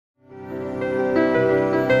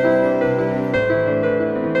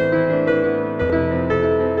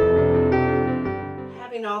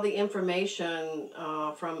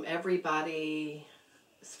from everybody's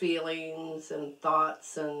feelings and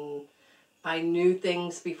thoughts, and I knew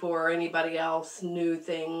things before anybody else knew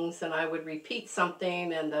things, and I would repeat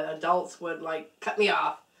something and the adults would like cut me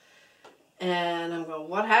off. And I'm going,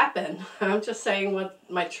 what happened? I'm just saying what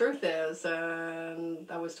my truth is, and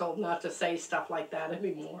I was told not to say stuff like that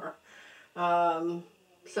anymore.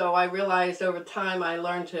 So I realized over time I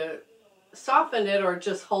learned to soften it or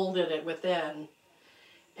just hold it within.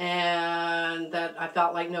 And that I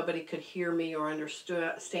felt like nobody could hear me or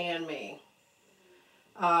understand me.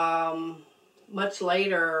 Much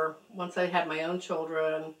later, once I had my own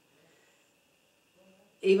children,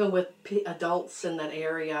 even with adults in that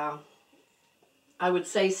area, I would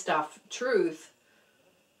say stuff, truth,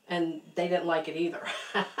 and they didn't like it either.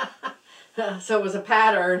 So it was a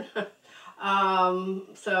pattern.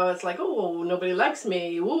 So it's like, oh, nobody likes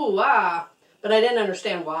me, ooh, ah. But I didn't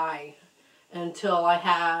understand why until I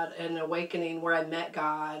had an awakening where I met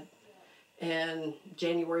God in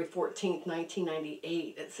January 14th,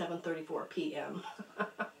 1998 at 7:34 p.m.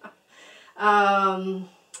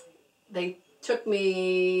 They took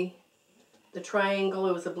me, the triangle,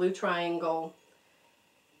 it was a blue triangle,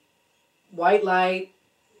 white light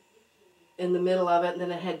in the middle of it, and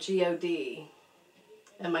then it had G-O-D.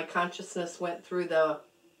 And my consciousness went through the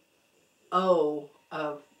O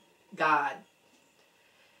of God.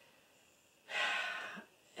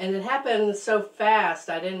 And it happened so fast,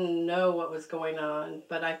 I didn't know what was going on,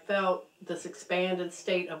 but I felt this expanded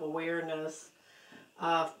state of awareness.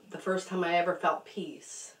 The first time I ever felt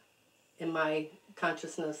peace in my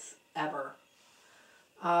consciousness ever.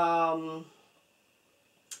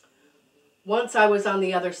 Once I was on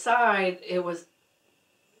the other side, it was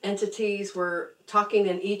entities were talking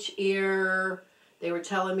in each ear. They were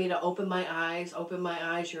telling me to open my eyes,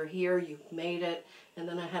 you're here, you've made it. And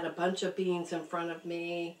then I had a bunch of beings in front of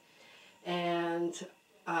me. And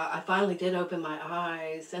I finally did open my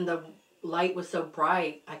eyes. And the light was so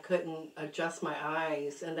bright, I couldn't adjust my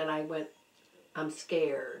eyes. And then I went, I'm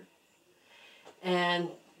scared. And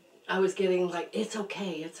I was getting like, it's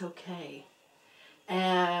okay, it's okay.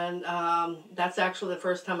 And that's actually the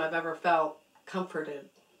first time I've ever felt comforted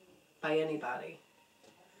by anybody.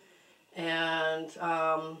 And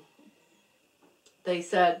they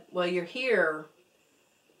said, well, you're here.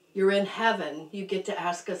 You're in heaven. You get to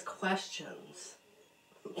ask us questions.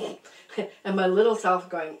 And my little self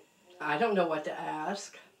going, I don't know what to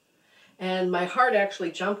ask. And my heart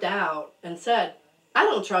actually jumped out and said, I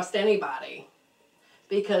don't trust anybody.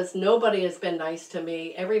 Because nobody has been nice to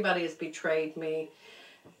me. Everybody has betrayed me.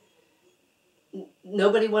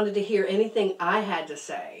 Nobody wanted to hear anything I had to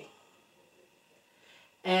say.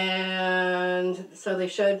 And so they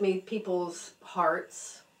showed me people's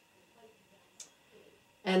hearts.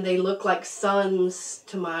 And they look like suns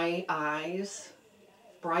to my eyes.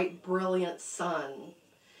 Bright, brilliant sun.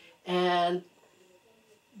 And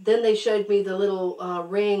then they showed me the little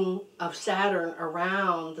ring of Saturn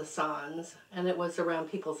around the suns. And it was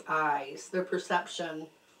around people's eyes. Their perception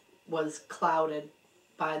was clouded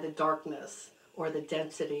by the darkness or the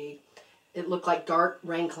density. It looked like dark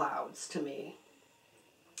rain clouds to me.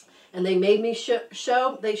 And they made me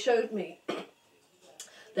they showed me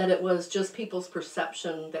that it was just people's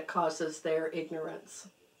perception that causes their ignorance.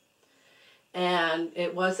 And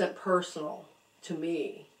it wasn't personal to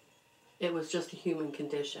me. It was just a human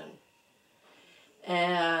condition.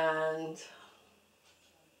 And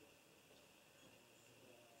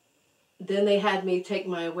then they had me take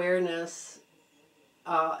my awareness,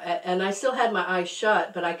 and I still had my eyes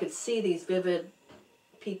shut, but I could see these vivid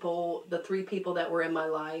people, the three people that were in my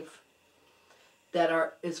life,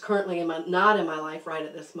 that is currently not in my life right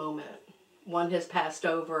at this moment. One has passed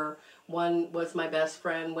over. One was my best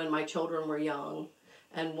friend when my children were young,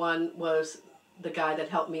 and one was the guy that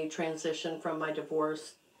helped me transition from my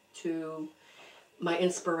divorce to my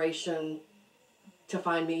inspiration to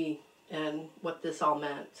find me and what this all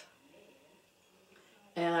meant.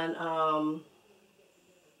 And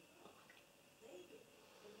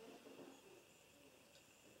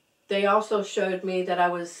they also showed me that I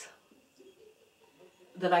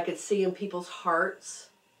could see in people's hearts,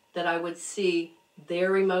 that I would see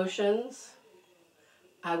their emotions,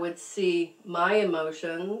 I would see my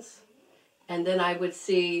emotions, and then I would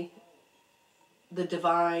see the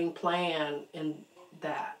divine plan in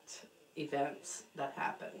that events that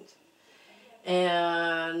happened.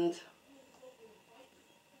 And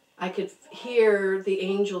I could hear the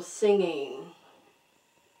angels singing,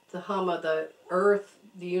 the hum of the earth,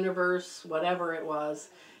 the universe, whatever it was.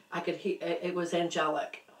 I could hear, it was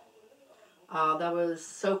angelic. That was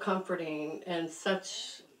so comforting and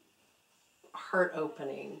such heart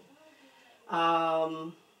opening.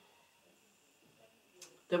 Um,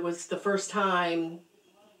 that was the first time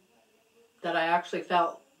that I actually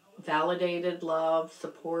felt validated, loved,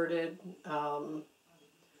 supported,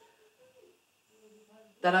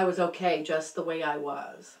 that I was okay just the way I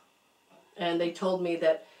was. And they told me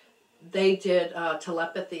that they did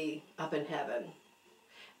telepathy up in heaven.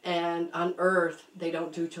 And on earth, they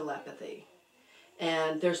don't do telepathy.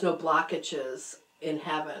 And there's no blockages in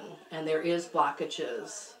heaven. And there is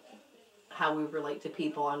blockages how we relate to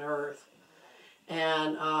people on earth.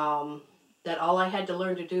 And that all I had to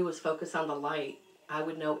learn to do was focus on the light. I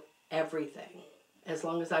would know everything. As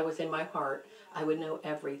long as I was in my heart, I would know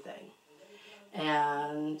everything.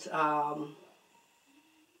 And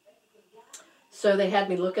so they had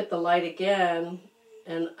me look at the light again,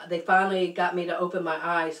 and they finally got me to open my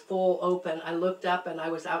eyes full open. I looked up and I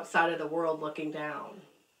was outside of the world looking down.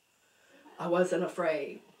 I wasn't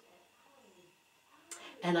afraid.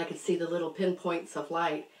 And I could see the little pinpoints of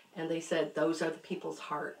light, and they said, those are the people's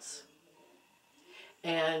hearts.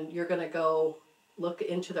 And you're going to go look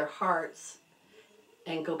into their hearts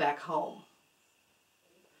and go back home.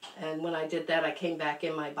 And when I did that, I came back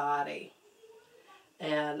in my body.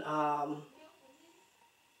 And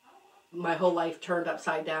my whole life turned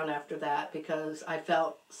upside down after that, because I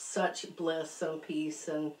felt such bliss and peace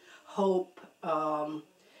and hope.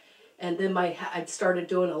 And then I'd started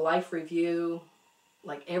doing a life review,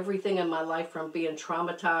 like everything in my life from being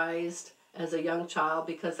traumatized as a young child,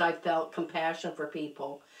 because I felt compassion for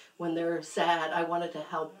people. When they're sad, I wanted to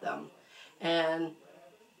help them. And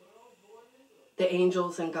the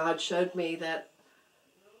angels and God showed me that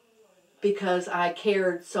because I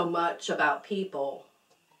cared so much about people,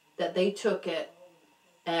 that they took it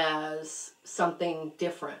as something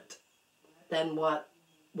different than what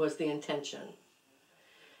was the intention.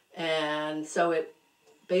 And so it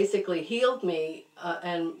basically healed me,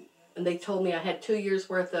 and they told me I had 2 years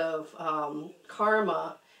worth of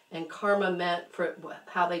karma, and karma meant, for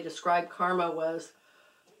how they described karma, was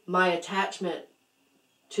my attachment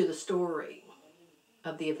to the story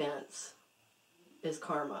of the events is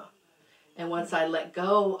karma. And once I let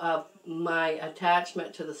go of my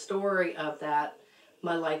attachment to the story of that,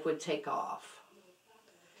 my life would take off.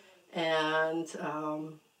 And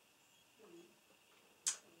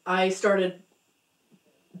I started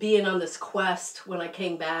being on this quest when I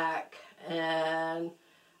came back, and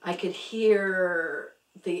I could hear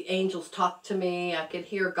the angels talk to me. I could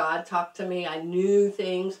hear God talk to me. I knew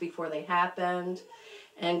things before they happened.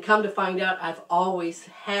 And come to find out, I've always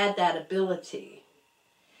had that ability.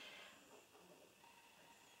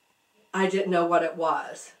 I didn't know what it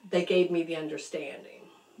was. They gave me the understanding.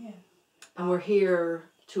 Yeah. And we're here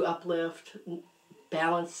to uplift,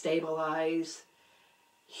 balance, stabilize,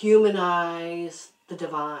 humanize the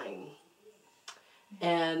divine.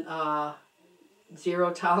 And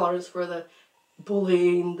zero tolerance for the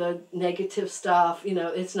bullying, the negative stuff. You know,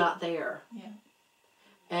 it's not there. Yeah.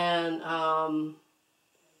 And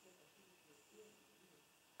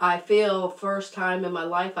I feel, first time in my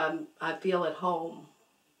life, I feel at home,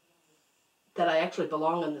 that I actually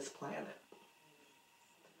belong on this planet.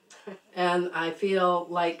 And I feel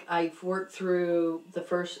like I've worked through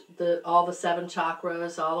all the 7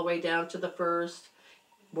 chakras, all the way down to the first,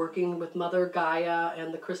 working with Mother Gaia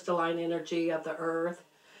and the crystalline energy of the earth.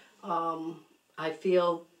 I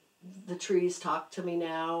feel the trees talk to me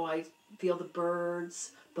now. I feel the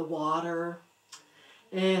birds, the water.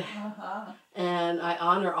 And I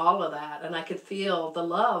honor all of that. And I could feel the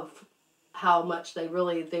love, how much they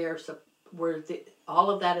really there all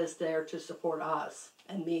of that is there to support us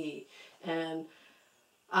and me. And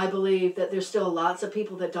I believe that there's still lots of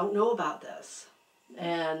people that don't know about this.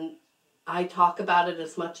 And I talk about it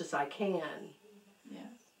as much as I can. Yes.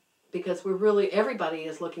 Because everybody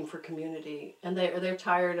is looking for community, and they're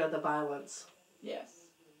tired of the violence. Yes.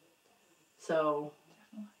 So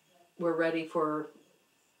we're ready for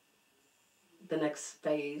the next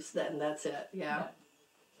phase, and that's it. Yeah.